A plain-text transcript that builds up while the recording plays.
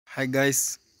Hi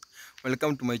guys,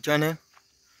 welcome to my channel.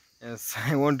 Yes,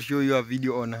 I want to show you a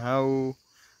video on how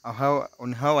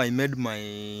I made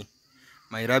my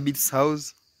rabbit's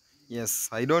house. Yes,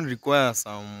 I don't require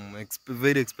some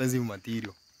very expensive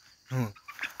material. No,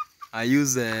 I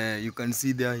use you can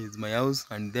see there is my house,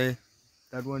 and there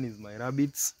that one is my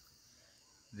rabbits.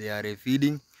 They are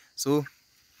feeding. So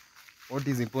what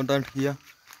is important here?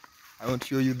 I want to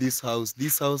show you this house.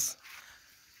 This house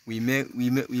we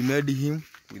made him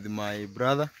with my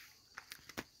brother.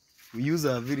 We use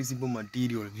a very simple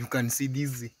material. You can see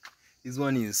this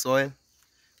one is soil,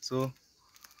 so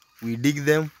we dig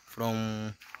them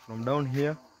from down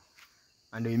here,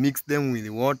 and we mix them with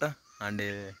water. And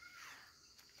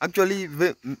actually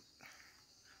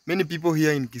many people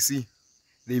here in Kisii,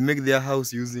 they make their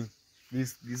house using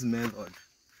this method.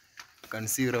 You can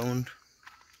see around,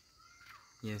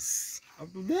 yes,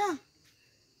 up to there.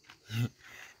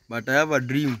 But I have a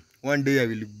dream, one day I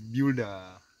will build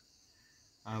a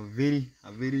very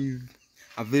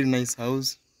nice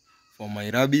house for my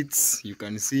rabbits. You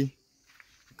can see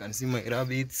my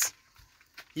rabbits.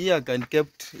 Here I can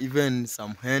kept even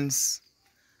some hens.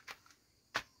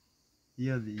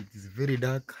 Here it is very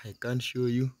dark, I can't show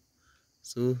you.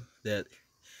 So that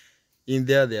in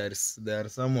there are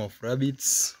some of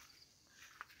rabbits.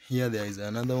 Here there is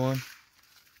another one.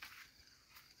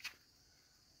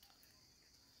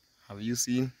 Have you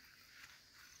seen?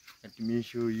 Let me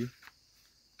show you.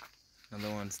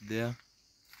 Another one's there.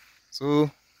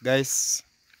 So guys,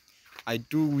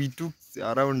 we took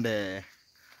around 2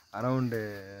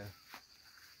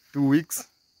 weeks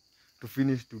to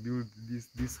finish to build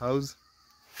this house.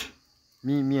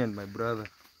 Me and my brother.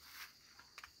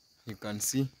 You can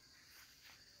see.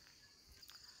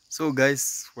 So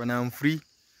guys, when I'm free,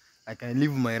 I can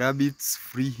leave my rabbits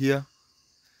free here.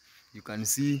 You can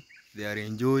see they are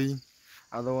enjoying.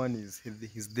 Other one is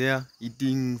there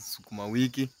eating sukuma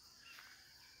wiki.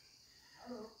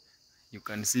 You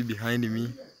can see behind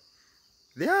me.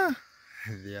 There,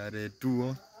 they are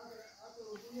two.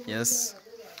 Yes.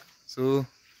 So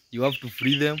you have to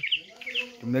free them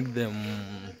to make them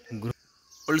grow.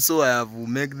 Also, I have to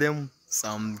make them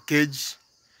some cage.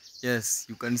 Yes,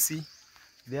 you can see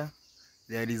there.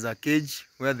 There is a cage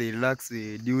where they relax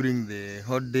during the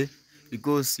hot day,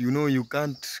 because you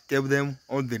can't keep them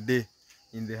all the day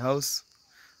in the house.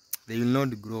 They will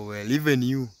not grow well. Even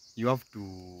you have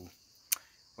to,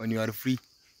 when you are free,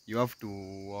 you have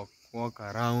to walk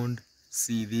around,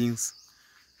 see things.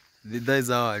 That is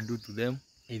how I do to them.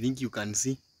 I think you can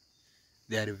see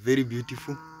they are very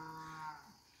beautiful.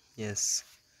 Yes,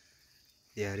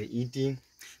 they are eating.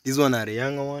 These one are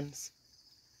younger ones.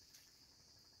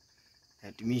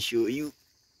 Let me show you.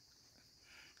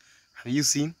 Have you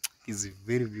seen? It's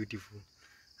very beautiful.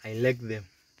 I like them.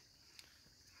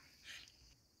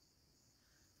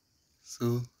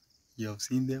 So you have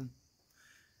seen them.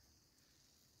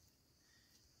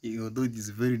 Although it is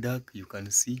very dark, you can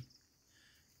see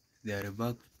they are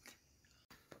back.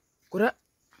 Kura.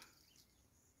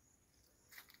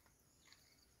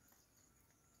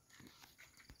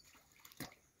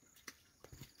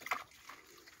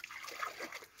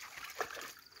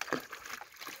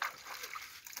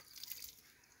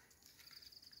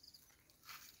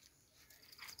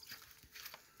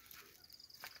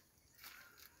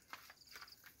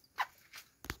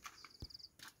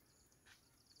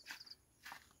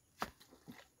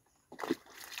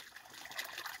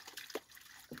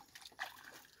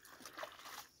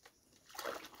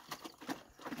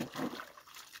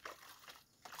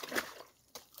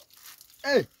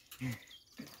 Hey.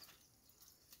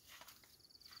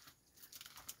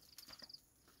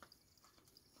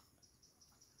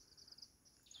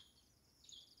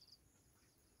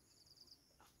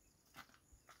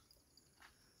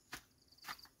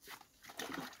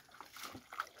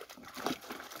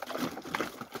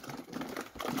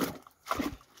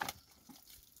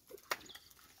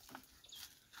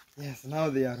 Yes, now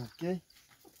they are okay.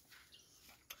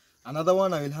 Another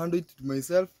one I will handle it to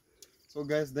myself. So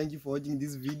guys, thank you for watching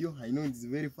this video. I know it's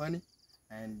very funny,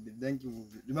 and thank you.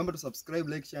 Remember to subscribe,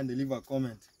 like, share, and leave a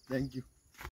comment. Thank you.